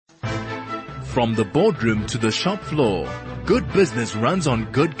From the boardroom to the shop floor, good business runs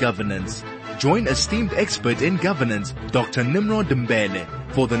on good governance. Join esteemed expert in governance, Dr. Nimrod Mbele,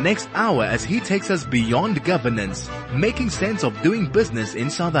 for the next hour as he takes us beyond governance, making sense of doing business in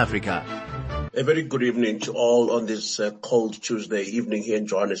South Africa. A very good evening to all on this cold Tuesday evening here in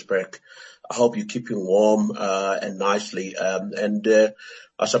Johannesburg. I hope you're keeping warm and nicely. I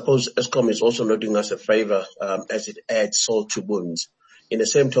suppose Eskom is also noting us a favor as it adds salt to wounds. In the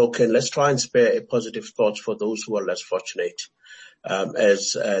same token, let's try and spare a positive thought for those who are less fortunate,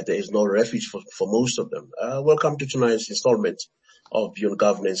 as there is no refuge for most of them. Welcome to tonight's installment of Beyond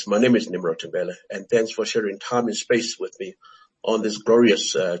Governance. My name is Nimrod Mbele, and thanks for sharing time and space with me on this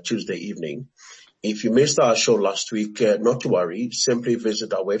glorious Tuesday evening. If you missed our show last week, not to worry. Simply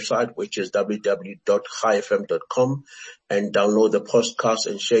visit our website, which is www.highfm.com, and download the podcast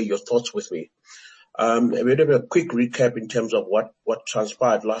and share your thoughts with me. We have a quick recap in terms of what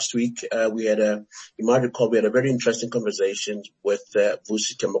transpired last week. You might recall we had a very interesting conversation with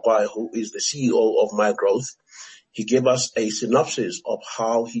Vusi Temokwai, who is the CEO of My Growth. He gave us a synopsis of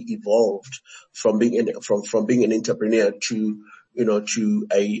how he evolved from being an entrepreneur to a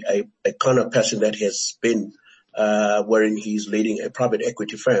kind of person that has been, wherein he's leading a private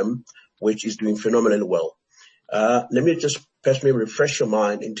equity firm, which is doing phenomenally well. Let me just personally refresh your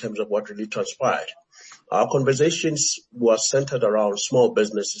mind in terms of what really transpired. Our conversations were centered around small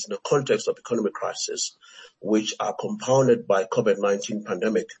businesses in the context of economic crisis, which are compounded by COVID-19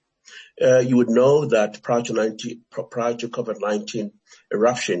 pandemic. You would know that prior to COVID-19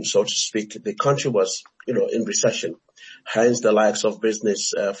 eruption, so to speak, the country was, in recession. Hence, the likes of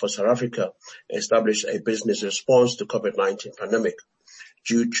business for South Africa established a business response to COVID-19 pandemic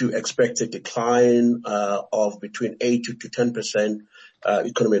due to expected decline of between 8 to 10%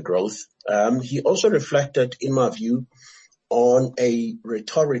 economic growth. He also reflected, in my view, on a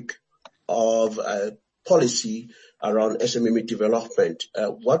rhetoric of policy around SME development.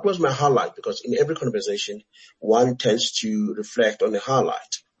 What was my highlight? Because in every conversation, one tends to reflect on a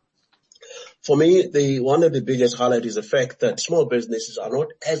highlight. For me, one of the biggest highlights is the fact that small businesses are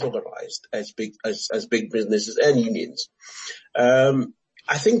not as organized as big businesses and unions.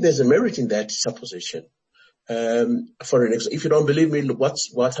 I think there's a merit in that supposition. If you don't believe me, what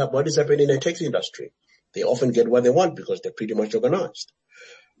is happening in the tech industry? They often get what they want because they're pretty much organized.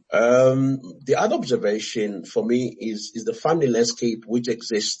 The other observation for me is the funding landscape which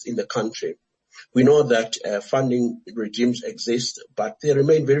exists in the country. We know that funding regimes exist, but they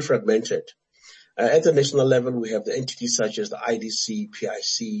remain very fragmented. At the national level, we have the entities such as the IDC,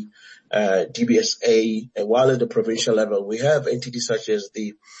 PIC, DBSA, while at the provincial level, we have entities such as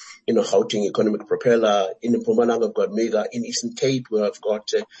the Gauteng Economic Propeller. In Mpumalanga, we've got MEGA. In Eastern Cape, we have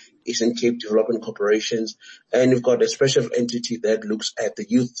got Eastern Cape Development Corporations, and we've got a special entity that looks at the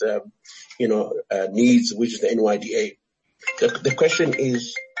youth, needs, which is the NYDA. The question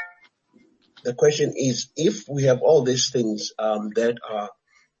is, if we have all these things that are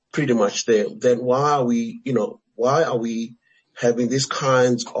pretty much there, then why are we having these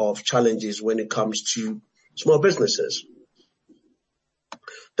kinds of challenges when it comes to small businesses?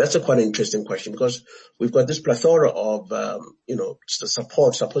 That's a quite interesting question, because we've got this plethora of,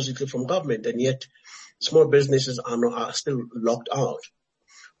 support supposedly from government, and yet small businesses are still locked out.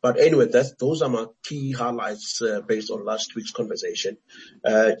 But anyway, those are my key highlights based on last week's conversation.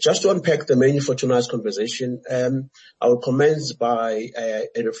 Just to unpack the menu for tonight's conversation, I will commence by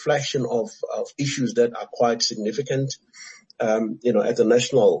a reflection of issues that are quite significant, at the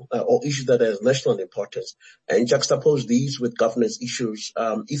national, or issues that have national importance, and juxtapose these with governance issues,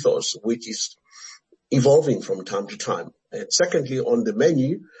 ethos, which is evolving from time to time. And secondly, on the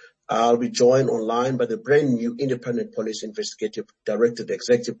menu, I'll be joined online by the brand new Independent Police Investigative Directorate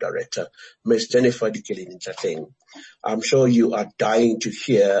Executive Director, Ms Jenifer Dikeledi Ntlatseng. I'm sure you are dying to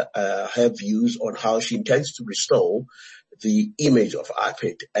hear her views on how she intends to restore the image of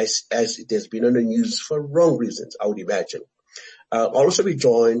IPID as it has been on the news for wrong reasons, I would imagine. I'll also be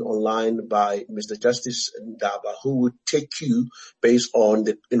joined online by Mr. Justice Ndaba, who would take you based on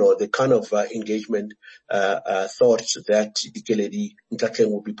the kind of engagement thoughts that Dikeledi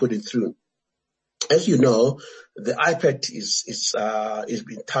Ntlatseng will be putting through. As you know, the IPAD is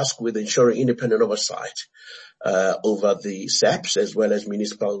being tasked with ensuring independent oversight over the SAPs as well as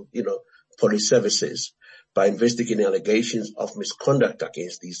municipal police services by investigating allegations of misconduct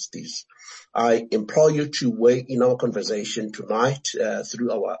against these. I implore you to weigh in our conversation tonight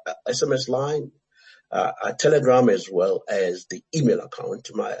through our SMS line, our Telegram, as well as the email account.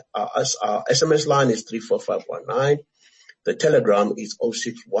 Our SMS line is 34519. The Telegram is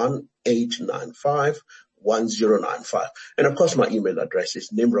 061895 1095. And of course, my email address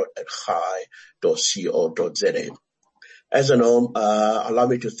is nimrod@chai.co.za. As a norm, allow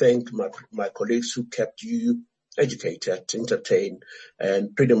me to thank my colleagues who kept you educated, entertained,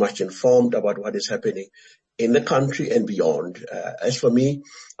 and pretty much informed about what is happening in the country and beyond. As for me,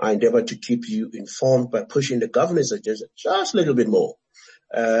 I endeavor to keep you informed by pushing the governance agenda just a little bit more.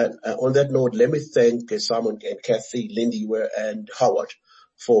 On that note, let me thank Simon and Kathy, Lindy, and Howard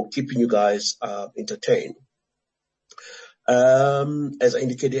for keeping you guys entertained. As I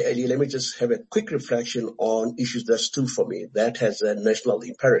indicated earlier, let me just have a quick reflection on issues that stood for me. That has a national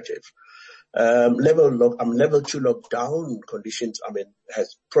imperative. Level 2 lockdown conditions,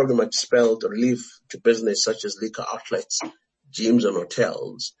 has pretty much spelled relief to business such as liquor outlets, gyms and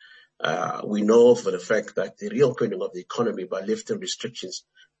hotels. We know for the fact that the reopening of the economy by lifting restrictions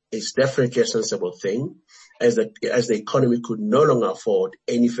is definitely a sensible thing, as the economy could no longer afford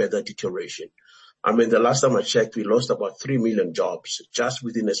any further deterioration. The last time I checked, we lost about 3 million jobs just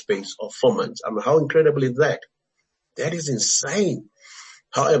within a space of 4 months. How incredible is that? That is insane.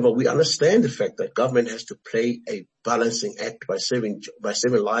 However, we understand the fact that government has to play a balancing act by saving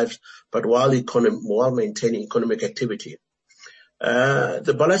lives, but while maintaining economic activity.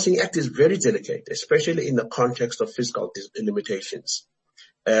 The balancing act is very delicate, especially in the context of fiscal limitations.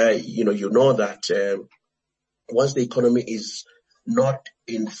 You know that once the economy is not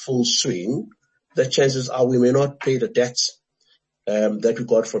in full swing, the chances are we may not pay the debts that we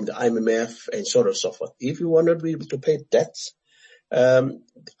got from the IMF and so on and so forth. If we want to be able to pay debts,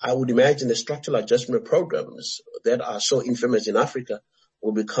 I would imagine the structural adjustment programs that are so infamous in Africa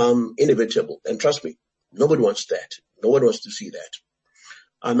will become inevitable. And trust me, nobody wants that. Nobody wants to see that.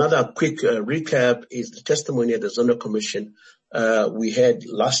 Another quick recap is the testimony at the Zondo Commission. We had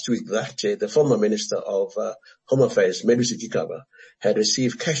last week that the former Minister of Home Affairs, Medusi Kikaba, had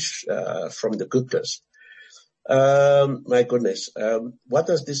received cash from the Guptas. My goodness, what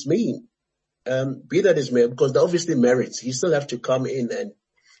does this mean? Be that is made, because there obviously merits. He still have to come in and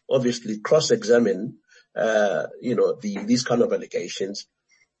obviously cross-examine, these kind of allegations.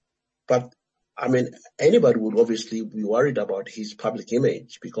 But anybody would obviously be worried about his public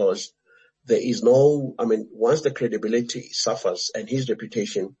image, because there is once the credibility suffers and his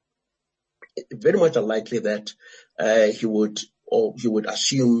reputation, very much unlikely that he would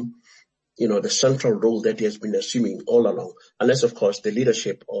assume, the central role that he has been assuming all along, unless of course the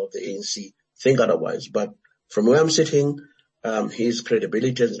leadership of the ANC think otherwise. But from where I'm sitting, his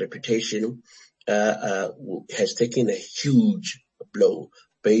credibility and reputation has taken a huge blow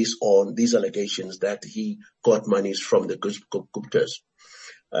based on these allegations that he got monies from the Guptas.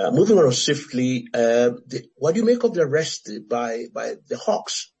 Moving on swiftly, what do you make of the arrest by the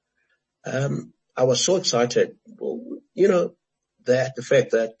Hawks? I was so excited, that the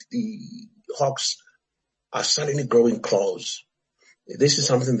fact that the Hawks are suddenly growing claws. This is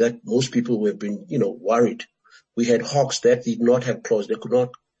something that most people have been, worried. We had Hawks that did not have claws. They could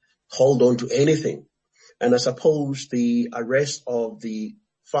not hold on to anything. And I suppose the arrest of the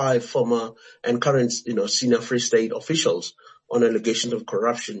 5 former and current, senior Free State officials on allegations of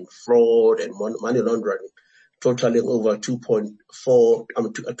corruption, fraud, and money laundering, totaling over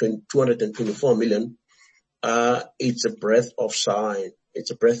 224 million. It's a breath of sign.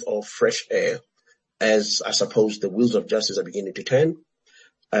 It's a breath of fresh air, as I suppose the wheels of justice are beginning to turn,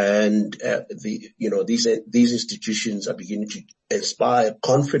 and these institutions are beginning to inspire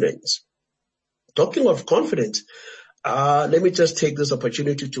confidence. Talking of confidence, let me just take this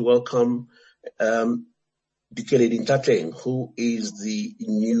opportunity to welcome Dikeledi Ntlatseng, who is the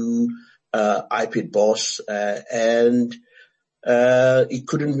new IPID boss, and it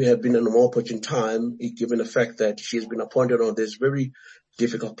couldn't have been a more opportune time, given the fact that she has been appointed on this very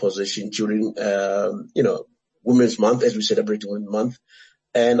difficult position during, Women's Month, as we celebrate Women's Month.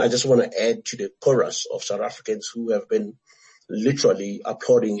 And I just want to add to the chorus of South Africans who have been literally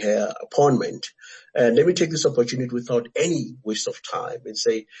applauding her appointment. And let me take this opportunity without any waste of time and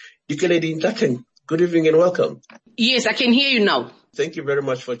say, Dikeledi Ntlatseng, good evening and welcome. Yes, I can hear you now. Thank you very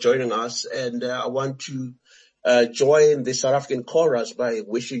much for joining us. And I want to join the South African chorus by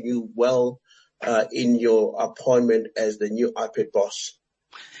wishing you well in your appointment as the new IPID boss.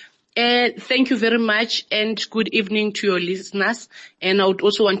 Thank you very much, and good evening to your listeners. And I would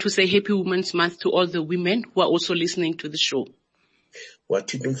also want to say Happy Women's Month to all the women who are also listening to the show.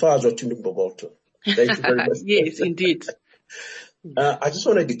 Thank you very much. Yes, indeed. I just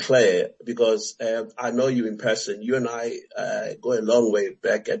want to declare, because I know you in person, you and I go a long way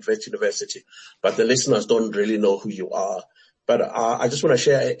back at Wits University, but the listeners don't really know who you are. But I just want to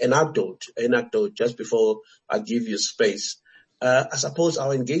share an anecdote just before I give you space. I suppose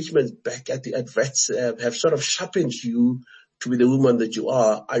our engagement back at vets have sort of sharpened you to be the woman that you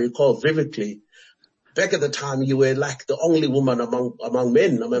are. I recall vividly, back at the time, you were like the only woman among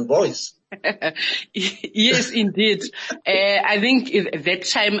men, among boys. Yes, indeed. I think at that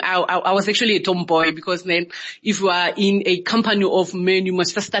time I was actually a tomboy, because then if you are in a company of men, you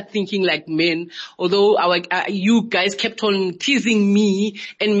must start thinking like men. Although you guys kept on teasing me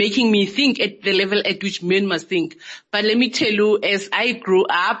and making me think at the level at which men must think. But let me tell you, as I grew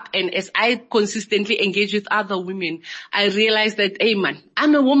up and as I consistently engage with other women, I realized that, hey man,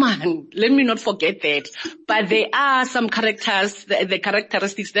 I'm a woman. Let me not forget that. But there are some characters, the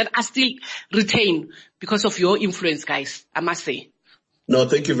characteristics that are still retained because of your influence, guys, I must say. No,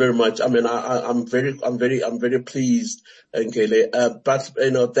 thank you very much. I mean, I'm very pleased, Nkele. But,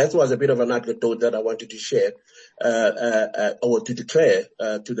 that was a bit of an anecdote that I wanted to share, or to declare,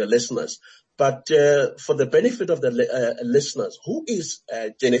 to the listeners. But, for the benefit of the listeners, who is,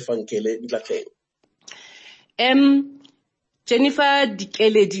 Jenifer Dikeledi Ntlatseng? Jenifer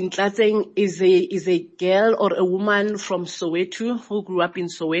Dikeledi Ntlatseng is a girl or a woman from Soweto who grew up in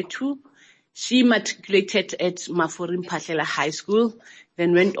Soweto. She matriculated at Maforim Phahlela High School,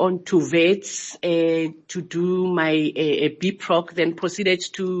 then went on to Wits to do my BProc, then proceeded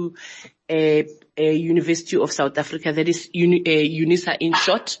to University of South Africa, that is UNISA in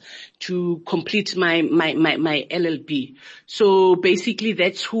short, to complete my LLB. So basically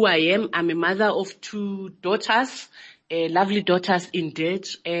that's who I am. I'm a mother of 2 daughters. Lovely daughters indeed.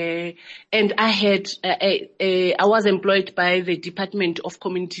 And I was employed by the Department of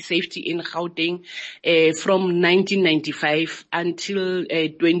Community Safety in Gauteng, from 1995 until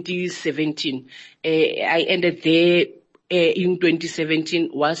 2017. I ended there, in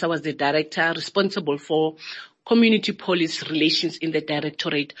 2017 whilst I was the director responsible for community police relations in the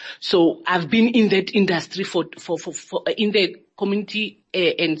Directorate. So I've been in that industry for in the community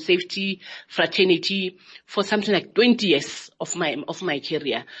and safety fraternity for something like 20 years of my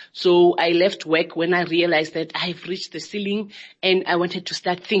career. So I left work when I realized that I've reached the ceiling and I wanted to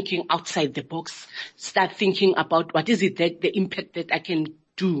start thinking outside the box, start thinking about what is it that the impact that I can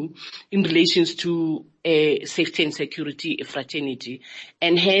do in relations to safety and security fraternity.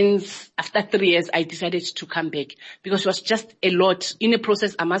 And hence, after 3 years, I decided to come back because it was just a lot. In a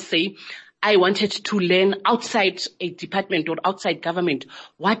process, I must say, I wanted to learn outside a department or outside government,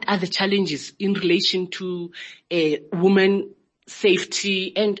 what are the challenges in relation to women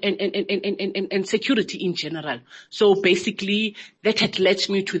safety and security in general. So basically, that had led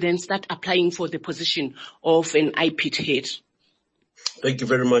me to then start applying for the position of an IPIT head. Thank you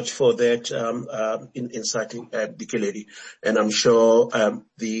very much for that insight, Dikeledi. And I'm sure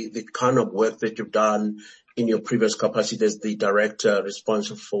the kind of work that you've done in your previous capacity as the director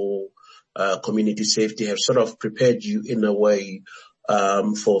responsible for community safety have sort of prepared you in a way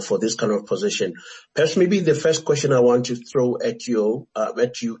for this kind of position. Perhaps maybe the first question I want to throw at you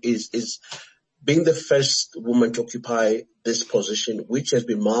is being the first woman to occupy this position, which has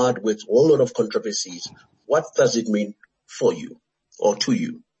been marred with a lot of controversies. What does it mean for you or to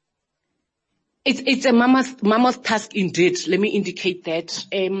you? It's a mammoth task indeed. Let me indicate that.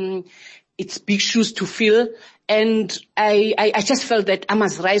 It's big shoes to fill. And I just felt that I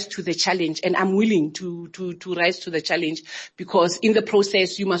must rise to the challenge, and I'm willing to rise to the challenge, because in the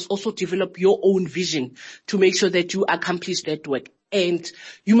process, you must also develop your own vision to make sure that you accomplish that work. And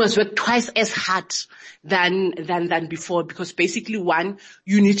you must work twice as hard than before, because basically, one,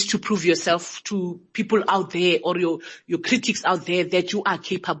 you need to prove yourself to people out there or your critics out there that you are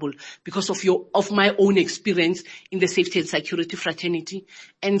capable because of my own experience in the safety and security fraternity.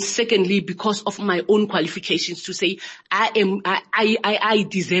 And secondly, because of my own qualifications to say, I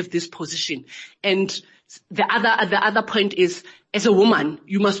deserve this position. And the other point is, as a woman,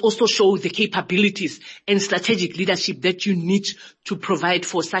 you must also show the capabilities and strategic leadership that you need to provide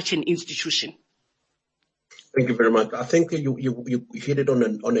for such an institution. Thank you very much. I think you hit it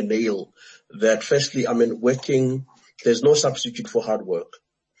on a nail. That firstly, I mean, there's no substitute for hard work.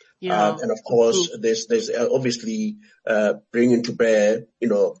 Yeah. And of course, there's obviously bringing to bear,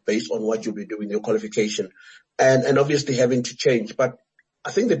 based on what you'll be doing, your qualification, and obviously having to change. But I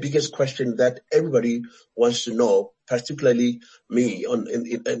think the biggest question that everybody wants to know, particularly me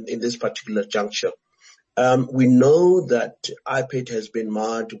in this particular juncture, we know that IPIT has been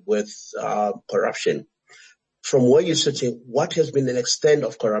marred with corruption. From where you're sitting, what has been the extent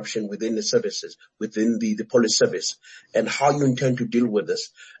of corruption within the services, within the police service, and how you intend to deal with this?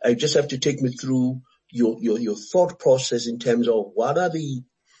 I just have to take me through your thought process in terms of what are the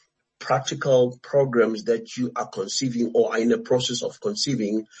practical programs that you are conceiving or are in the process of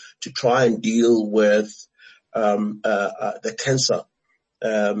conceiving to try and deal with the cancer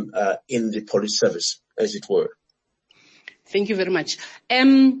in the police service, as it were. Thank you very much.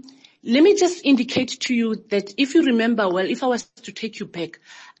 Let me just indicate to you that if you remember well, if I was to take you back,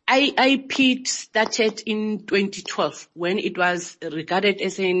 IP started in 2012 when it was regarded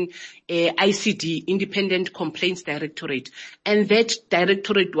as an ICD, Independent Complaints Directorate, and that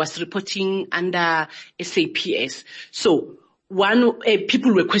directorate was reporting under SAPS. So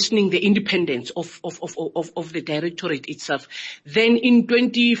people were questioning the independence of the directorate itself. Then in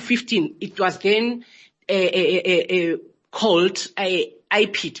 2015, it was then called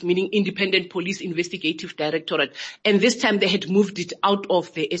IPID, meaning Independent Police Investigative Directorate. And this time they had moved it out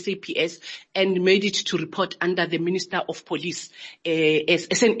of the SAPS and made it to report under the Minister of Police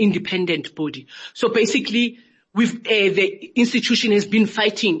as an independent body. So basically, the institution has been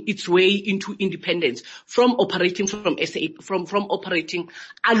fighting its way into independence from operating from operating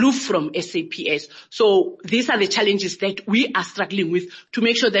aloof from SAPS. So these are the challenges that we are struggling with to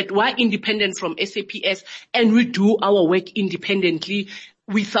make sure that we're independent from SAPS and we do our work independently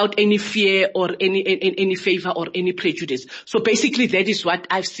without any fear or any favor or any prejudice. So basically that is what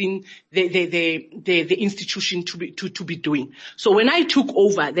I've seen the institution to be doing. So when I took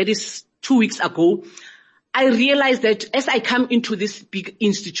over, that is 2 weeks ago, I realized that as I come into this big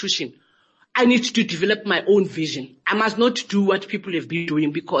institution, I need to develop my own vision. I must not do what people have been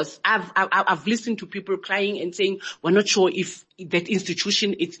doing, because I've listened to people crying and saying, we're not sure if that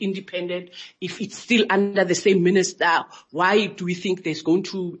institution is independent, if it's still under the same minister. Why do we think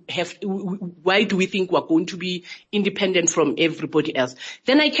why do we think we're going to be independent from everybody else?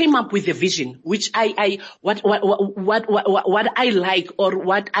 Then I came up with a vision, which what I like or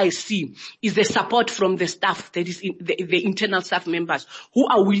what I see is the support from the staff, that is the internal staff members who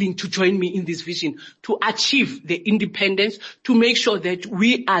are willing to join me in this vision to achieve the independence, to make sure that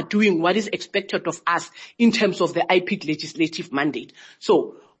we are doing what is expected of us in terms of the IPID legislative mandate.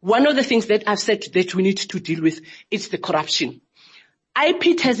 So one of the things that I've said that we need to deal with is the corruption.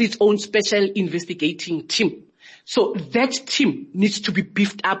 IPID has its own special investigating team. So that team needs to be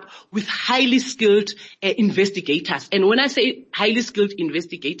beefed up with highly skilled investigators. And when I say highly skilled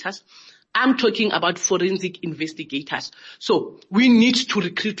investigators, I'm talking about forensic investigators. So we need to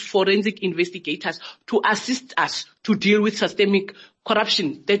recruit forensic investigators to assist us to deal with systemic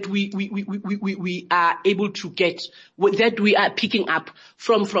corruption that we are able to get, that we are picking up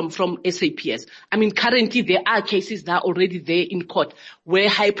from SAPS. I mean, currently there are cases that are already there in court where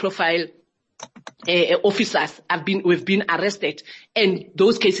high profile officers have been arrested, and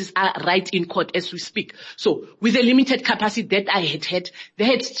those cases are right in court as we speak. So with the limited capacity that I had, they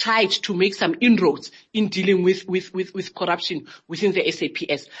had tried to make some inroads in dealing with corruption within the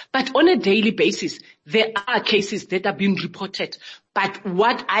SAPS. But on a daily basis, there are cases that are being reported. But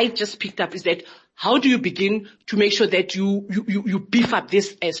what I just picked up is that how do you begin to make sure that you beef up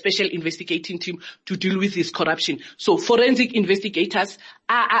this special investigating team to deal with this corruption? So forensic investigators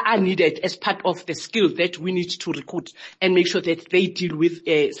are needed as part of the skill that we need to recruit and make sure that they deal with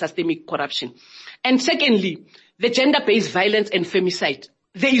systemic corruption. And secondly, the gender-based violence and femicide.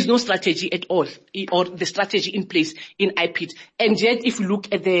 There is no strategy at all, or the strategy in place in IPID. And yet, if you look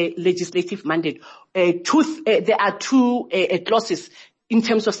at the legislative mandate, there are two clauses in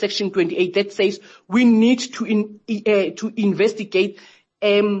terms of Section 28 that says we need to investigate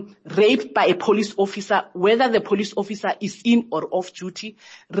rape by a police officer, whether the police officer is in or off duty,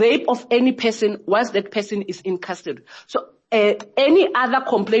 rape of any person once that person is in custody. So any other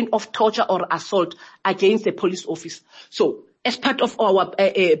complaint of torture or assault against a police officer. So as part of our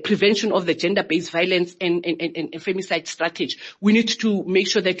prevention of the gender-based violence and femicide strategy, we need to make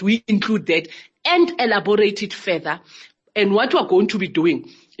sure that we include that and elaborate it further. And what we're going to be doing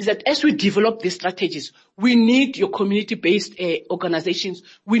is that as we develop these strategies, we need your community-based organizations,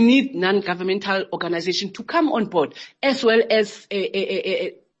 we need non-governmental organizations to come on board, as well as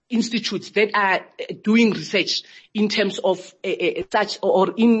institutes that are doing research in terms of such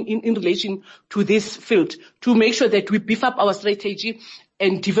or in relation to this field, to make sure that we beef up our strategy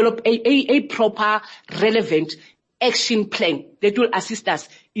and develop a proper, relevant action plan that will assist us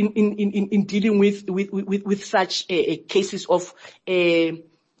in dealing with such cases of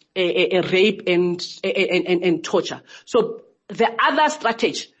rape and torture. So the other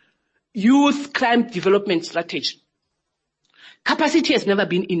strategy, youth crime development strategy. Capacity has never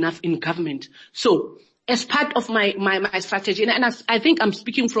been enough in government. So as part of my strategy, and I think I'm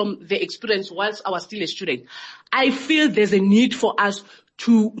speaking from the experience whilst I was still a student, I feel there's a need for us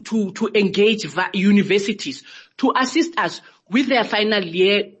to engage universities to assist us with their final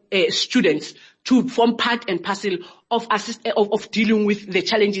year students to form part and parcel of dealing with the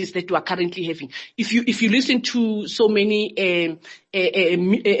challenges that we are currently having. If you listen to so many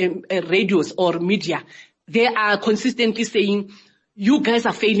radios or media, they are consistently saying, you guys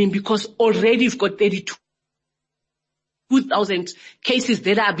are failing because already you've got 32,000 cases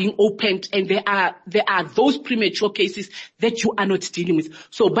that are being opened, and there are those premature cases that you are not dealing with.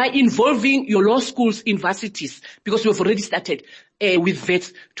 So by involving your law schools, universities, because we've already started with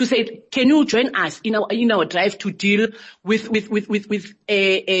vets, to say, can you join us in our drive to deal with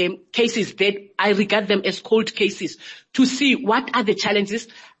cases that I regard them as cold cases, to see what are the challenges,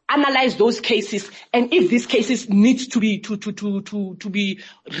 analyze those cases, and if these cases need to be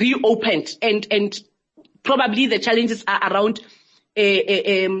reopened, and probably the challenges are around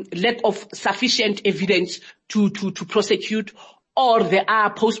lack of sufficient evidence to prosecute, or there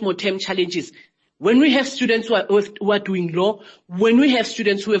are post-mortem challenges. When we have students who are doing law, when we have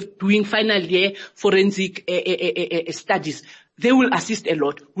students who are doing final year forensic studies, they will assist a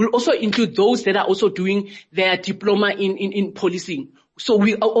lot. We'll also include those that are also doing their diploma in policing. So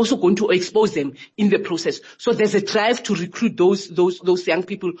we are also going to expose them in the process. So there's a drive to recruit those young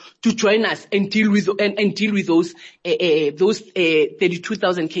people to join us and deal with those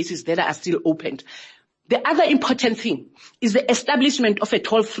 32,000 cases that are still opened. The other important thing is the establishment of a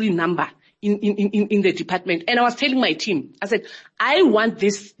toll-free number in the department. And I was telling my team, I said, I want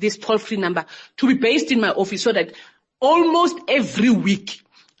this toll-free number to be based in my office, so that almost every week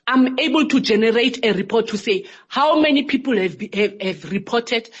I'm able to generate a report to say how many people have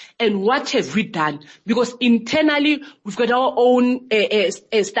reported and what have we done. Because internally, we've got our own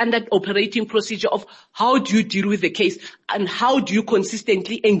standard operating procedure of how do you deal with the case and how do you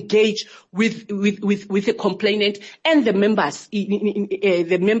consistently engage with the complainant and the members,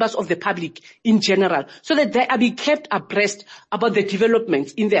 the members of the public in general, so that they are being kept abreast about the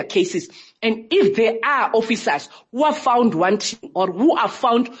developments in their cases. And if there are officers who are found wanting or who are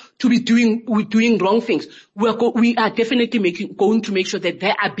found to be doing wrong things, we are definitely going to make sure that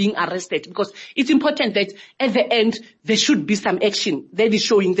they are being arrested, because it's important that at the end there should be some action that is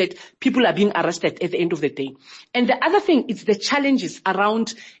showing that people are being arrested at the end of the day. And the other thing is the challenges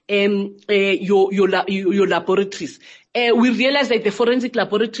around your laboratories. We realize that the forensic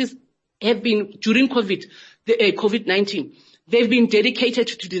laboratories have been, during COVID-19, they've been dedicated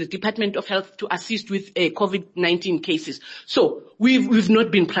to the Department of Health to assist with COVID-19 cases. So we've not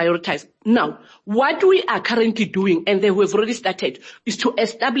been prioritized. Now, what we are currently doing, and they have already started, is to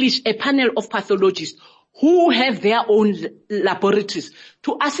establish a panel of pathologists who have their own laboratories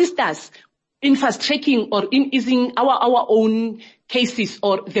to assist us in fast-tracking or in easing our own cases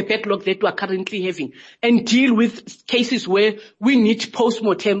or the backlog that we are currently having, and deal with cases where we need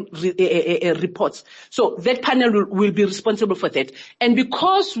post-mortem reports. So that panel will be responsible for that. And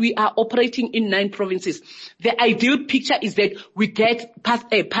because we are operating in 9 provinces, the ideal picture is that we get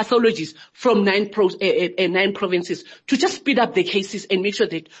pathologists from 9 provinces to just speed up the cases and make sure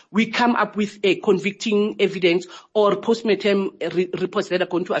that we come up with a convicting evidence or post-mortem reports that are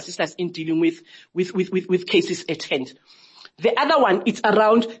going to assist us in dealing with cases at hand. The other one is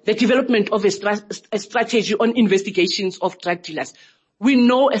around the development of a strategy on investigations of drug dealers. We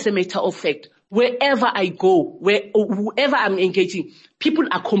know, as a matter of fact, wherever I go, whoever I'm engaging, people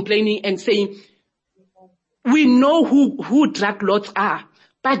are complaining and saying, we know who drug lords are,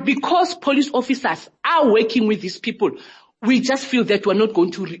 but because police officers are working with these people, we just feel that we're not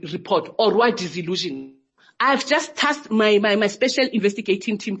going to report, or we're disillusioned. I've just tasked my special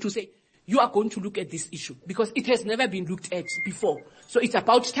investigating team to say, you are going to look at this issue because it has never been looked at before. So it's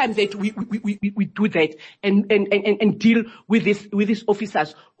about time that we do that and deal with these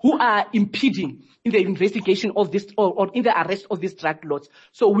officers who are impeding in the investigation of this or in the arrest of these drug lords.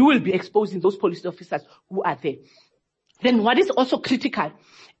 So we will be exposing those police officers who are there. Then what is also critical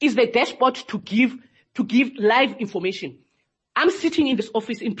is the dashboard to give live information. I'm sitting in this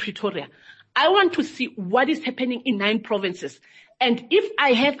office in Pretoria. I want to see what is happening in 9 provinces. And if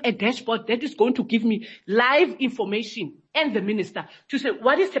I have a dashboard that is going to give me live information and the minister to say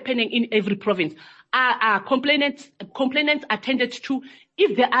what is happening in every province, are complainants attended to?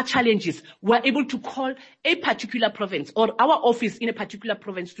 If there are challenges, we're able to call a particular province or our office in a particular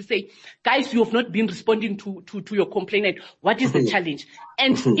province to say, guys, you have not been responding to your complainant. What is the challenge?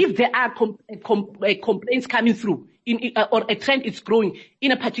 And if there are complaints coming through, or a trend is growing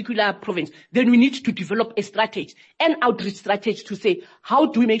in a particular province, then we need to develop a strategy, an outreach strategy to say, how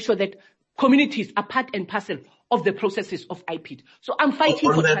do we make sure that communities are part and parcel of the processes of IPID? So I'm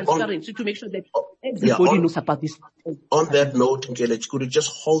fighting for transparency to make sure that everybody knows about this. On that note, Nkeledi, could you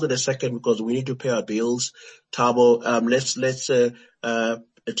just hold it a second because we need to pay our bills. Thabo, let's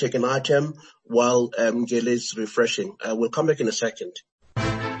take an item while Mbele is refreshing. We'll come back in a second.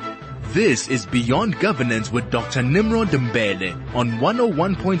 This is Beyond Governance with Dr. Nimrod Mbele on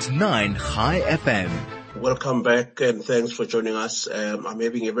 101.9 High FM. Welcome back and thanks for joining us. I'm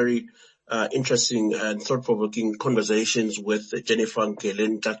having a very interesting and thought-provoking conversations with Jenifer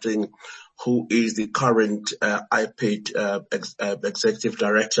Dikeledi Ntlatseng, who is the current IPID executive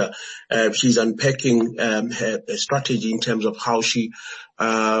director. She's unpacking her strategy in terms of how she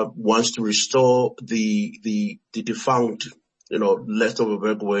wants to restore the defunct, less of a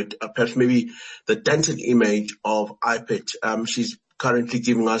big word, perhaps maybe the dented image of IPID. She's currently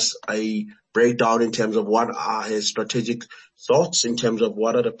giving us a breakdown in terms of what are her strategic thoughts, in terms of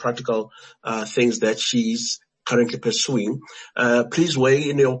what are the practical things that she's currently pursuing. Please weigh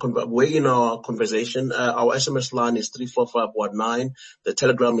in our conversation. Our SMS line is 34519. The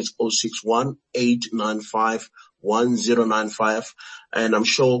Telegram is 061-895-1095. And I'm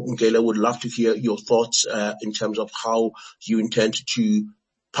sure Mbele would love to hear your thoughts in terms of how you intend to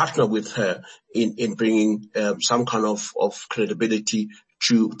partner with her in bringing some kind of credibility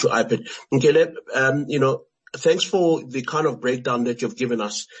to IPID. Mbele, thanks for the kind of breakdown that you've given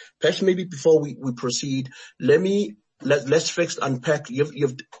us. Perhaps maybe before we proceed, let's first unpack.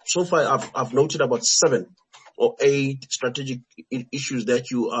 You've so far I've noted about 7 or 8 strategic issues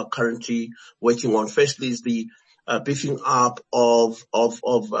that you are currently working on. Firstly is the beefing up of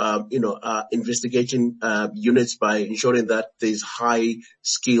investigating units by ensuring that there's high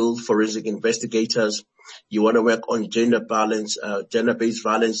skilled forensic investigators. You want to work on gender-based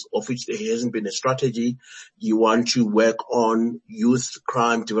violence, of which there hasn't been a strategy. You want to work on youth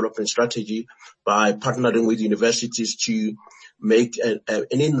crime development strategy by partnering with universities to make an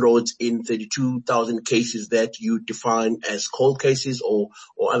inroads in 32,000 cases that you define as cold cases or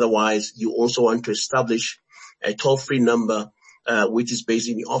otherwise. You also want to establish a toll-free number which is based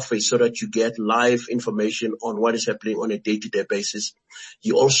in the office so that you get live information on what is happening on a day-to-day basis.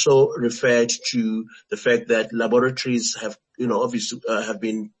 You also referred to the fact that laboratories have, obviously, have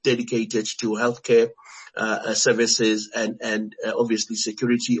been dedicated to healthcare services and obviously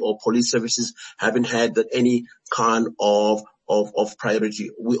security or police services haven't had that any kind of priority.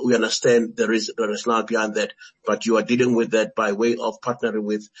 We understand there is not behind that, but you are dealing with that by way of partnering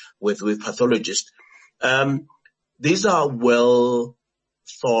with pathologists. These are well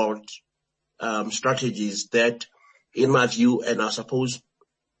thought strategies that, in my view, and I suppose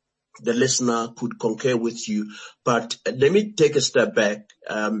the listener could concur with you, but let me take a step back.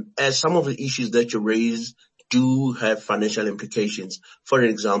 As some of the issues that you raise do have financial implications. For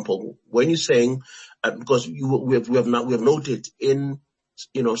example, when you're saying, because we have noted in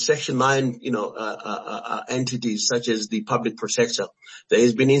Section 9, entities such as the public protector, there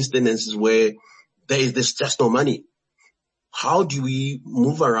has been instances where there's just no money. How do we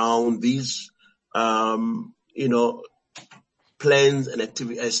move around these, plans and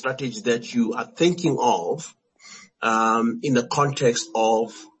activity strategies that you are thinking of, in the context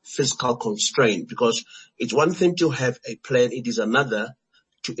of fiscal constraint? Because it's one thing to have a plan, it is another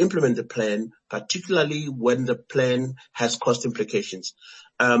to implement the plan, particularly when the plan has cost implications.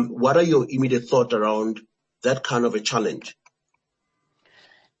 What are your immediate thoughts around that kind of a challenge?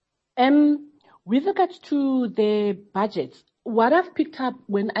 With regards to the budgets, what I've picked up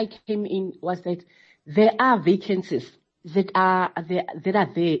when I came in was that there are vacancies that are there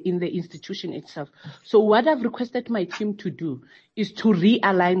in the institution itself. So what I've requested my team to do is to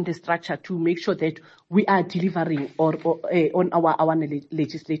realign the structure to make sure that we are delivering on our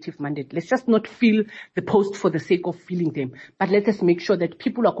legislative mandate. Let's just not fill the post for the sake of filling them, but let us make sure that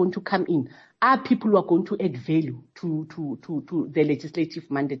people who are going to come in are people who are going to add value to the legislative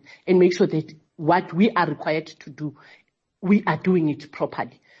mandate and make sure that what we are required to do, we are doing it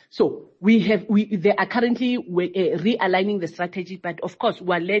properly. So they are currently realigning the strategy, but of course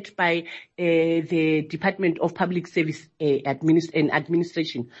we are led by the Department of Public Service and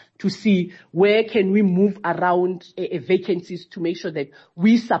Administration to see where can we move around vacancies to make sure that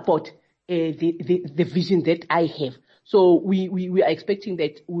we support the vision that I have. So we are expecting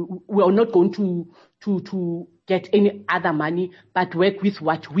that we are not going to get any other money, but work with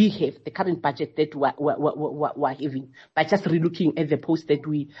what we have, the current budget that we're having, by just relooking at the post that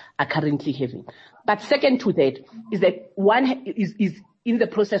we are currently having. But second to that is that one is in the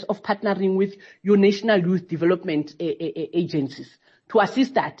process of partnering with your national youth development agencies to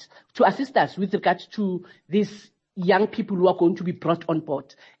assist us with regards to these young people who are going to be brought on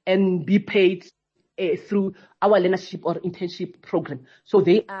board and be paid through our learnership or internship program. So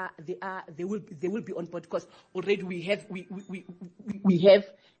they will be on board because already we have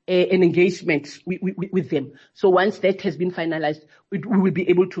an engagement with them. So once that has been finalized, we will be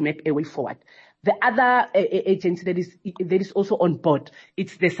able to map a way forward. The other agency that is also on board,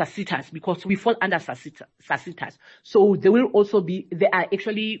 it's the SACITAS, because we fall under SACITAS. So they are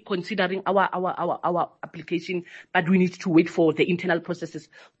actually considering our application, but we need to wait for the internal processes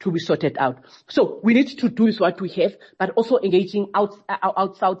to be sorted out. So we need to do what we have, but also engaging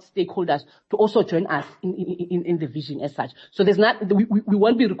outside stakeholders to also join us in the vision as such. So we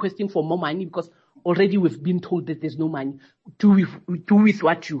won't be requesting for more money because already we've been told that there's no money. Do with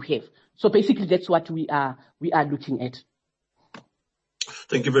what you have. So basically, that's what we are looking at.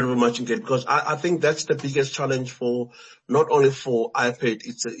 Thank you very much, Nkele, because I think that's the biggest challenge for not only for IPED,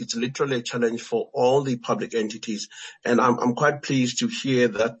 it's literally a challenge for all the public entities. And I'm quite pleased to hear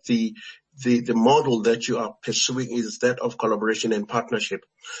that the model that you are pursuing is that of collaboration and partnership.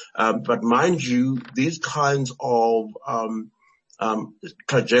 But mind you, these kinds of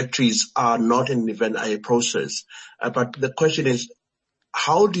trajectories are not an event, a process. But the question is,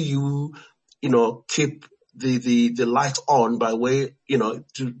 how do you keep the lights on by way, to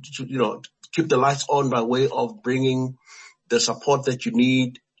keep the lights on by way of bringing the support that you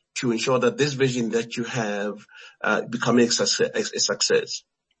need to ensure that this vision that you have becoming a success?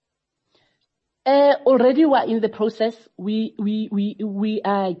 Already we're in the process. We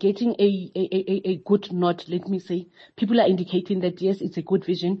are getting a good nod, let me say. People are indicating that yes, it's a good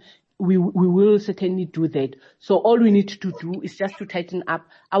vision. We will certainly do that. So all we need to do is just to tighten up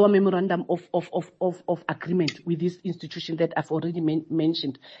our memorandum of agreement with this institution that I've already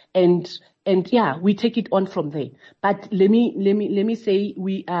mentioned. And yeah, we take it on from there. But let me say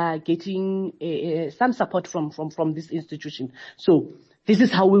we are getting some support from this institution. So this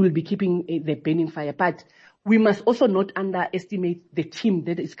is how we will be keeping the burning fire. But we must also not underestimate the team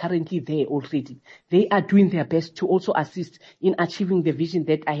that is currently there already. They are doing their best to also assist in achieving the vision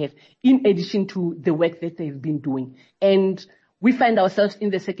that I have, in addition to the work that they've been doing. And we find ourselves in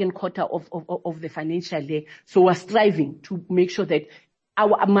the second quarter of the financial year, so we're striving to make sure that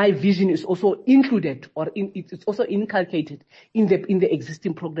my vision is also included, or it's also inculcated in the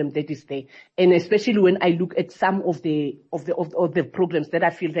existing program that is there. And especially when I look at some of the programs that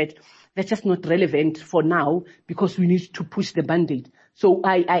I feel that they're just not relevant for now because we need to push the band-aid. So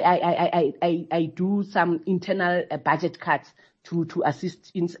I do some internal budget cuts to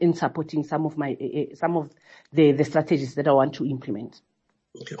assist in supporting some of the strategies that I want to implement.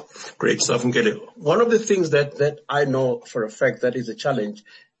 Okay, great stuff, Nkele. One of the things that I know for a fact that is a challenge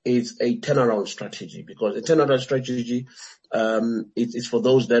is a turnaround strategy, because a turnaround strategy is for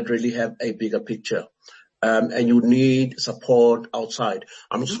those that really have a bigger picture, and you need support outside.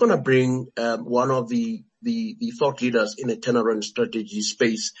 I'm just going to bring one of the thought leaders in a turnaround strategy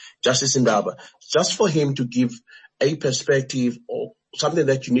space, Justice Ndaba, just for him to give a perspective or something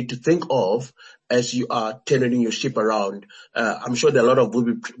that you need to think of as you are turning your ship around. I'm sure there are a lot of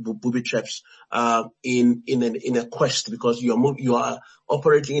booby traps in a quest, because you are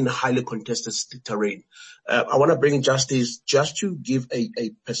operating in a highly contested terrain. I want to bring Justice just to give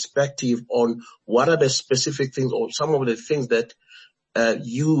a perspective on what are the specific things or some of the things that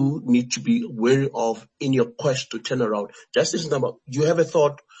you need to be wary of in your quest to turn around. Justice Ndaba, do you have a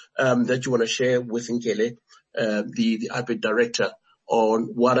thought that you want to share with Nkele, the IPED director, on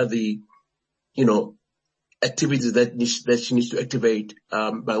what are the activities that she needs to activate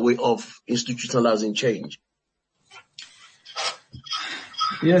by way of institutionalizing change?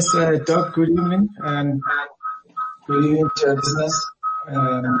 Yes, Doc, good evening, and good evening to your listeners.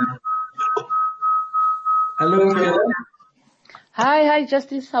 Hello. Hi,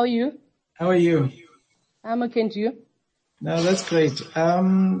 Justice. How are you? How are you? I'm okay, and you? No, that's great.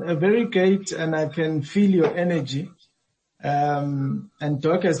 Very great, and I can feel your energy. And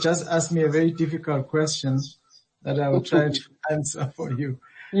Doc has just asked me a very difficult question that I will try to answer for you.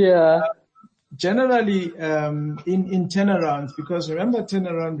 Yeah. Generally, in turnarounds, because remember,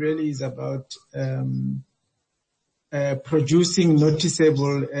 turnaround really is about producing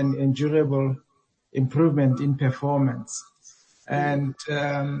noticeable and endurable improvement in performance. And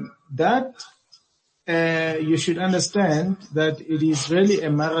that you should understand that it is really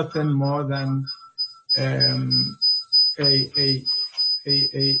a marathon more than a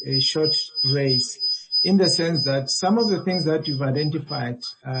short race, in the sense that some of the things that you've identified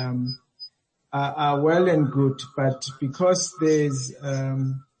are well and good, but because there's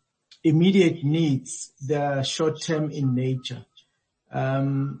immediate needs, they're short-term in nature.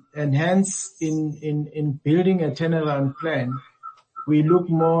 And hence, in building a turnaround plan, we look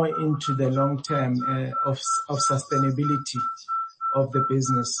more into the long term of sustainability of the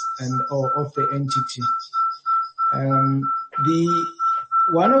business or of the entity.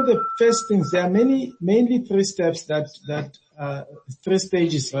 One of the first things, there are mainly three steps three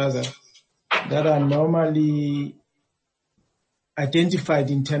stages rather, that are normally identified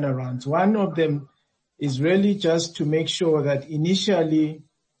in turnarounds. One of them is really just to make sure that initially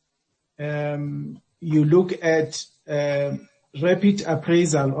you look at rapid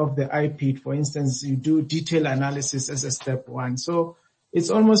appraisal of the IP. For instance, you do detailed analysis as a step one. So it's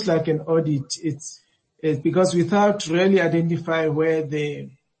almost like an audit. It's because without really identify where the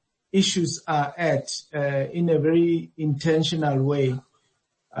issues are at in a very intentional way,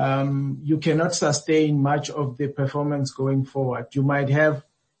 you cannot sustain much of the performance going forward. You might have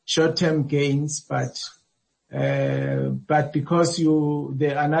short-term gains, but because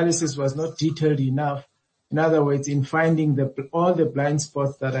the analysis was not detailed enough, in other words, in finding all the blind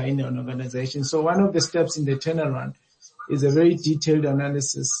spots that are in an organization. So one of the steps in the turnaround is a very detailed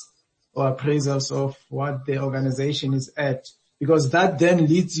analysis or appraisals of what the organization is at, because that then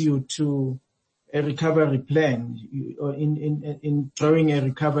leads you to a recovery plan, or in drawing a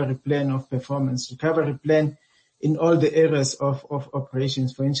recovery plan of performance, recovery plan in all the areas of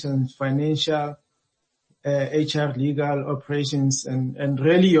operations, for instance, financial, HR, legal, operations, and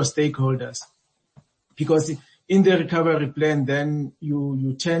really your stakeholders. Because in the recovery plan, then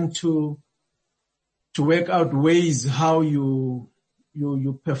you tend to work out ways how you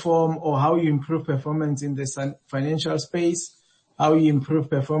perform or how you improve performance in the financial space, how you improve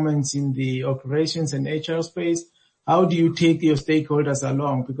performance in the operations and HR space, how do you take your stakeholders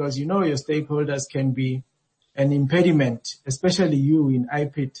along? Because your stakeholders can be an impediment, especially you in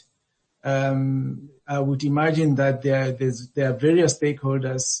IPIT. I would imagine that there are various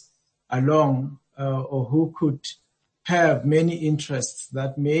stakeholders along or who could have many interests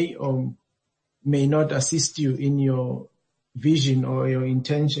that may or may not assist you in your vision or your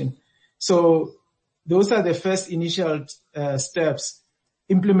intention. So those are the first initial steps.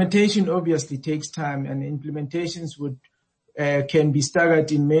 Implementation obviously takes time, and implementations can be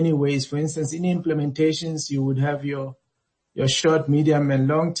staggered in many ways. For instance, in implementations, you would have your short, medium, and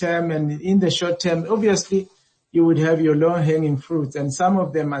long term. And in the short term, obviously, you would have your low-hanging fruits, and some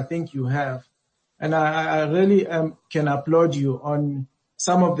of them I think you have. And I really can applaud you on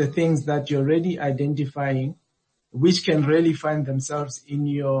some of the things that you're already identifying, which can really find themselves in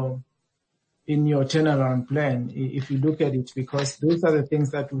your turnaround plan, if you look at it, because those are the things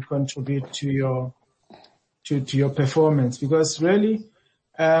that will contribute to your performance. Because really,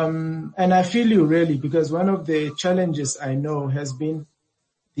 and I feel you really, because one of the challenges I know has been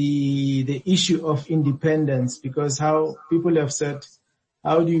the issue of independence, because how people have said,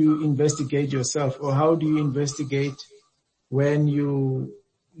 how do you investigate yourself, or how do you investigate when you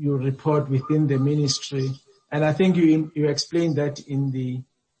report within the ministry? And I think you explained that in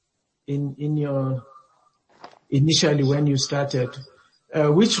your initially when you started,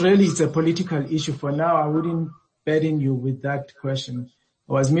 which really is a political issue. For now, I wouldn't burden you with that question.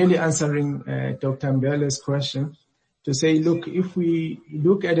 I was merely answering Dr. Mbele's question to say, look, if we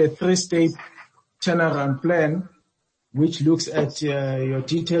look at a 3-step turnaround plan, which looks at your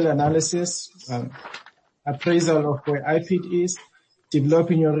detailed analysis, appraisal of where IPIT is,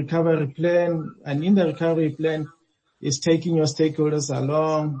 developing your recovery plan, and in the recovery plan is taking your stakeholders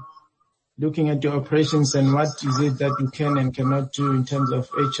along, looking at your operations and what is it that you can and cannot do in terms of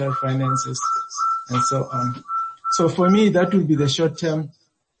HR, finances, and so on. So for me, that will be the short term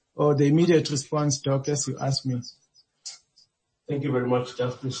or the immediate response, Doc, as you asked me. Thank you very much,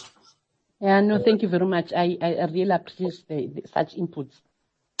 Justice. Yeah, no, thank you very much. I really appreciate such inputs.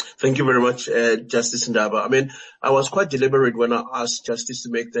 Thank you very much, Justice Ndaba. I mean, I was quite deliberate when I asked Justice to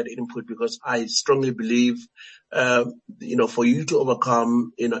make that input, because I strongly believe, for you to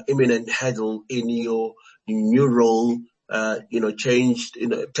overcome, imminent hurdle in your new role, changed,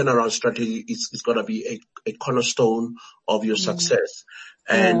 turnaround strategy is going to be a cornerstone of your success.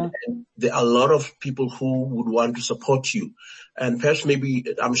 And there are a lot of people who would want to support you. And perhaps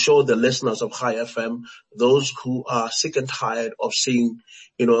I'm sure the listeners of High FM, those who are sick and tired of seeing,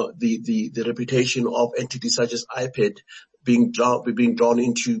 the reputation of entities such as IPID being drawn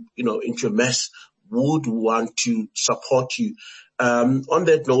into a mess, would want to support you. On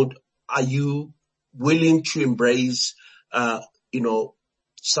that note, are you willing to embrace,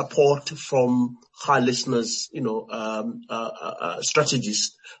 support from High listeners,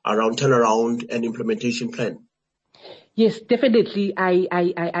 strategies around turnaround and implementation plan? Yes, definitely. I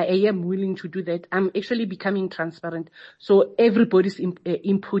am willing to do that. I'm actually becoming transparent. So everybody's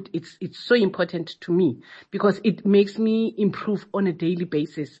input, it's so important to me because it makes me improve on a daily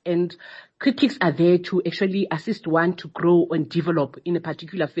basis. And critics are there to actually assist one to grow and develop in a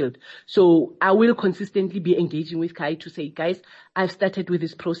particular field. So I will consistently be engaging with Kai to say, guys, I've started with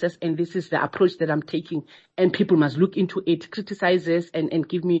this process and this is the approach that I'm taking, and people must look into it, criticize this and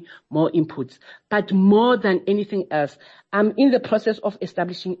give me more inputs. But more than anything else, I'm in the process of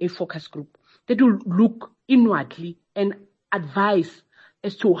establishing a focus group that will look inwardly and advise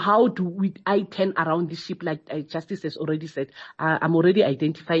as to how do I turn around this ship, like Justice has already said. I'm already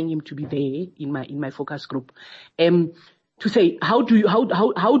identifying him to be there in my focus group. To say, how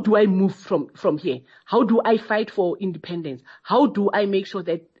do I move from here? How do I fight for independence? How do I make sure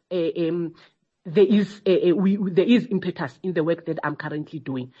that there is impetus in the work that I'm currently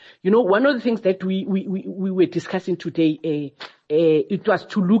doing? You know, one of the things that we were discussing today, it was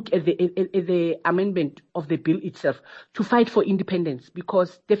to look at the amendment of the bill itself to fight for independence,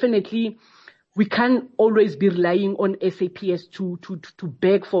 because definitely we can't always be relying on SAPS to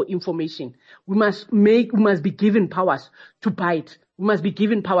beg for information. We must be given powers to bite. We must be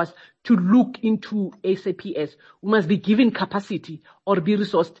given powers to look into SAPS. We must be given capacity or be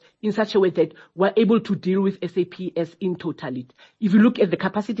resourced in such a way that we're able to deal with SAPS in totality. If you look at the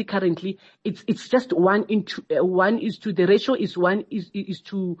capacity currently, it's just the ratio is 1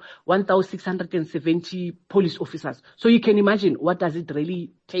 to 1,670 police officers. So you can imagine what does it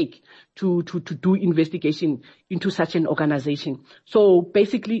really take to do investigation into such an organization. So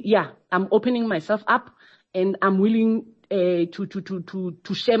basically, yeah, I'm opening myself up and I'm willing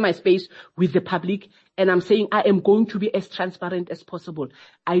to share my space with the public, and I'm saying I am going to be as transparent as possible.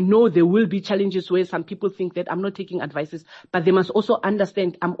 I know there will be challenges where some people think that I'm not taking advices, but they must also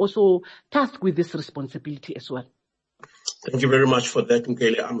understand I'm also tasked with this responsibility as well. Thank you very much for that,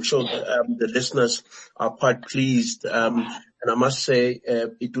 Nkele. I'm sure the listeners are quite pleased, and I must say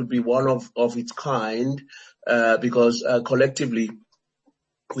it would be one of its kind because collectively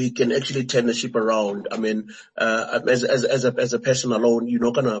we can actually turn the ship around. I mean, as a person alone, you're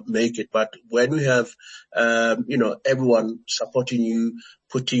not gonna make it. But when we have, everyone supporting you,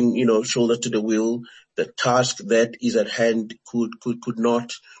 putting, shoulder to the wheel, the task that is at hand could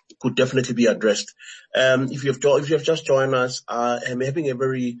definitely be addressed. If you have just joined us, I'm having a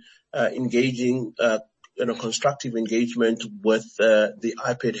very engaging, constructive engagement with the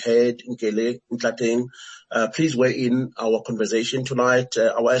iPad head, Nkele Ntlatseng. Please weigh in our conversation tonight.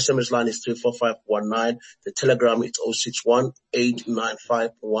 Our SMS line is 34519. The Telegram is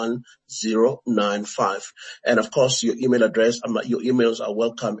 061-895-1095. And of course, your email address, your emails are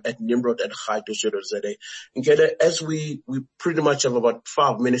welcome at nimrod@high.co.za. Nkele, as we pretty much have about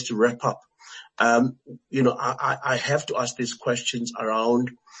 5 minutes to wrap up. I have to ask these questions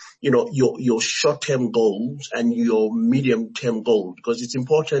around your short-term goals and your medium-term goals, because it's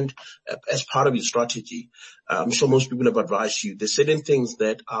important as part of your strategy. I'm sure most people have advised you. There's certain things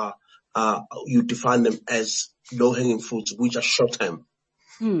that you define them as low-hanging fruits, which are short-term.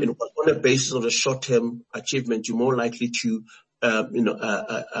 On the basis of the short-term achievement, you're more likely to,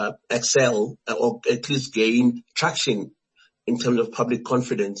 excel or at least gain traction in terms of public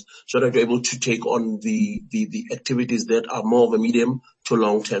confidence, so that you're able to take on the activities that are more of a medium to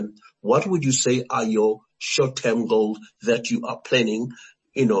long term. What would you say are your short term goals that you are planning,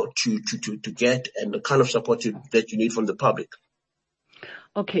 to get, and the kind of support that you need from the public?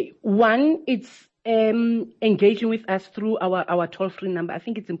 Okay. One, it's engaging with us through our toll-free number. I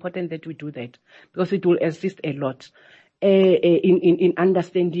think it's important that we do that because it will assist a lot. In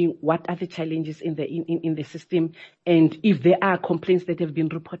understanding what are the challenges in the system, and if there are complaints that have been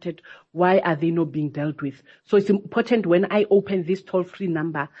reported, why are they not being dealt with? So it's important when I open this toll-free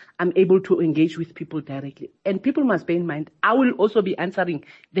number, I'm able to engage with people directly. And people must bear in mind, I will also be answering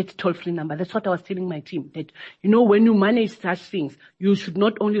that toll-free number. That's what I was telling my team, that, when you manage such things, you should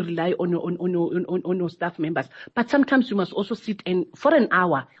not only rely on your staff members, but sometimes you must also sit and for an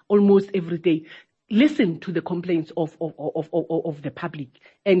hour almost every day, listen to the complaints of the public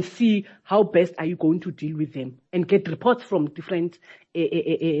and see how best are you going to deal with them, and get reports from different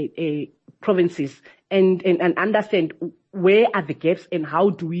provinces and understand where are the gaps and how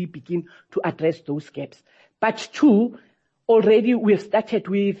do we begin to address those gaps. But two, already we have started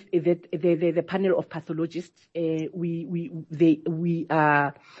with the panel of pathologists. We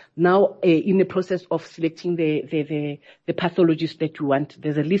are now in the process of selecting the pathologists that we want.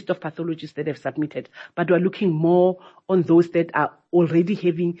 There's a list of pathologists that have submitted, but we're looking more on those that are already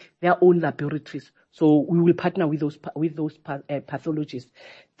having their own laboratories. So we will partner with those pathologists.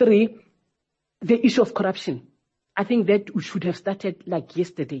 Three, the issue of corruption. I think that we should have started like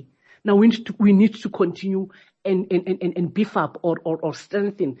yesterday. Now we need to continue and beef up or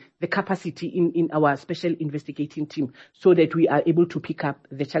strengthen the capacity in our special investigating team so that we are able to pick up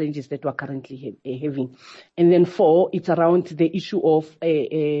the challenges that we're currently having. And then 4, it's around the issue of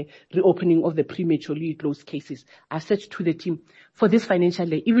reopening of the prematurely closed cases. I've said to the team, for this financial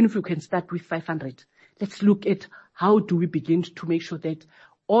year, even if we can start with 500, let's look at how do we begin to make sure that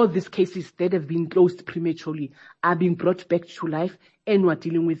all these cases that have been closed prematurely are being brought back to life, and we're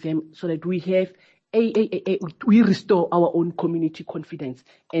dealing with them so that we have we restore our own community confidence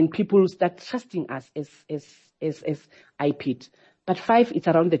and people start trusting us as IPID. But 5, it's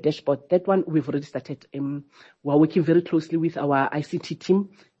around the dashboard. That one we've already started. We're working very closely with our ICT team.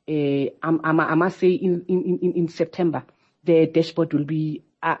 I must say in September, the dashboard will be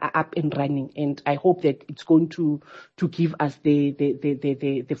up and running, and I hope that it's going to give us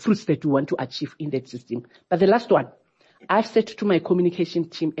the fruits that we want to achieve in that system. But the last one, I've said to my communication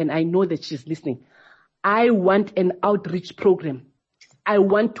team, and I know that she's listening, I want an outreach program. I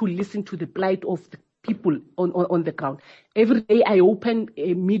want to listen to the plight of the people on the ground. Every day I open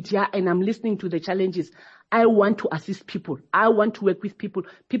a media and I'm listening to the challenges. I want to assist people. I want to work with people.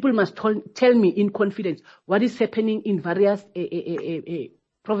 People must tell me in confidence what is happening in various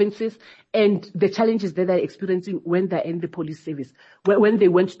provinces and the challenges that they're experiencing when they're in the police service, when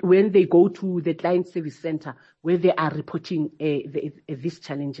they go to the client service center where they are reporting these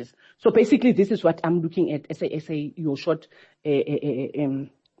challenges. So basically, this is what I'm looking at as your short term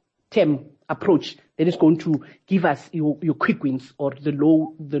approach that is going to give us your quick wins or the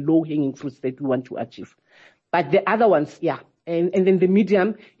low hanging fruits that we want to achieve. But the other ones, yeah. And then the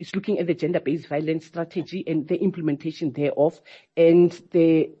medium is looking at the gender-based violence strategy and the implementation thereof. And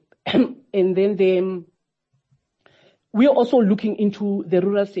we are also looking into the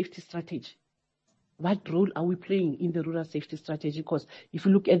rural safety strategy. What role are we playing in the rural safety strategy? Because if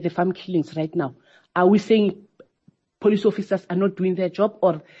you look at the farm killings right now, are we saying police officers are not doing their job,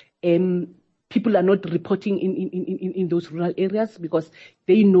 or people are not reporting in those rural areas because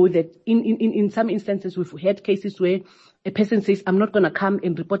they know that in some instances we've had cases where a person says, I'm not going to come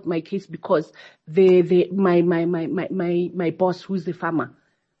and report my case because my boss, who's the farmer,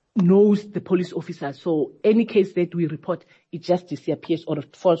 knows the police officer. So any case that we report, it just disappears or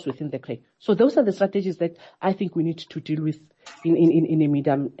it falls within the crack. So those are the strategies that I think we need to deal with in a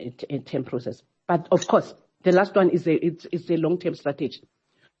medium term process. But of course, the last one is a long-term strategy.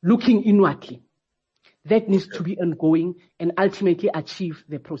 Looking inwardly, that needs to be ongoing and ultimately achieve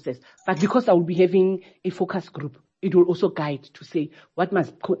the process. But because I will be having a focus group, it will also guide to say what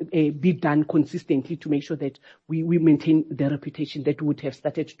must be done consistently to make sure that we maintain the reputation that we would have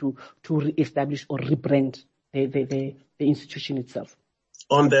started to re-establish or rebrand the institution itself.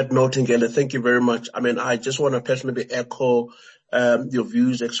 On that note, Ngele, thank you very much. I mean, I just want to personally echo your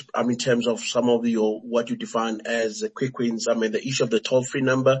views in terms of some of what you define as quick wins. I mean, the issue of the toll-free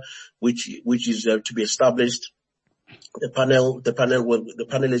number, which is to be established. The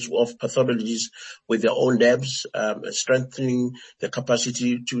panelists of pathologists with their own labs, strengthening the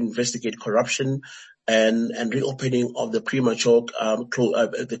capacity to investigate corruption and reopening of the premature,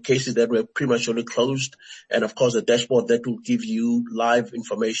 the cases that were prematurely closed. And of course, the dashboard that will give you live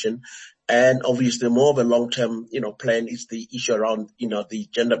information. And obviously more of a long-term, plan is the issue around, the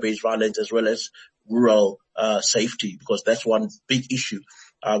gender-based violence as well as rural, safety, because that's one big issue.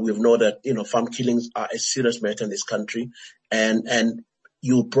 We know that, farm killings are a serious matter in this country, and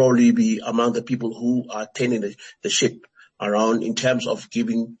you'll probably be among the people who are turning the ship around in terms of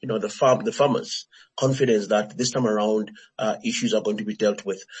giving, the farmers confidence that this time around, issues are going to be dealt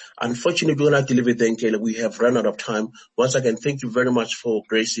with. Unfortunately, we're going to have to leave it there, Nkele. We have run out of time. Once again, thank you very much for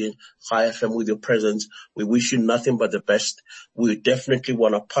gracing High FM with your presence. We wish you nothing but the best. We definitely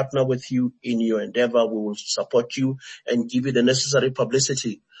want to partner with you in your endeavor. We will support you and give you the necessary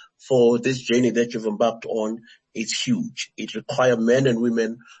publicity for this journey that you've embarked on. It's huge. It requires men and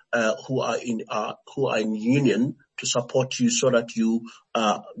women who are in union to support you so that you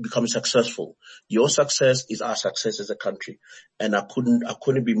become successful. Your success is our success as a country, and I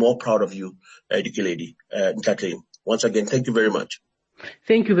couldn't be more proud of you, Dikeledi Ntlatseng. Once again, thank you very much.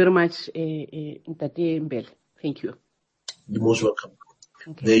 Thank you very much, Ntate Mbele. Thank you. You're most welcome.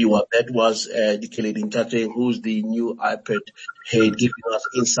 Okay. There you are. That was Dikeledi Ntlatseng, who's the new IPID head, giving us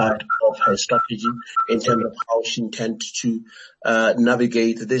insight of her strategy in terms of how she intends to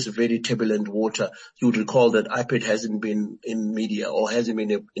navigate this very turbulent water. You would recall that IPID hasn't been in media or hasn't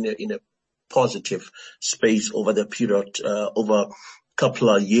been in a positive space over the period over a couple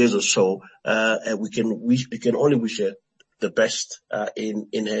of years or so. And we can only wish her the best in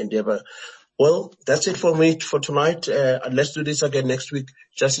her endeavor. Well, that's it for me for tonight. Let's do this again next week.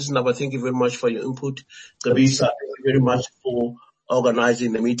 Justice Naba, thank you very much for your input. Kabisa, thank you very much for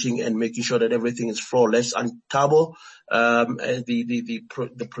organizing the meeting and making sure that everything is flawless. And Tabo,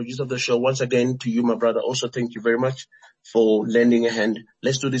 the producer of the show, once again to you, my brother, also thank you very much for lending a hand.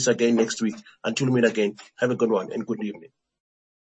 Let's do this again next week. Until we meet again, have a good one and good evening.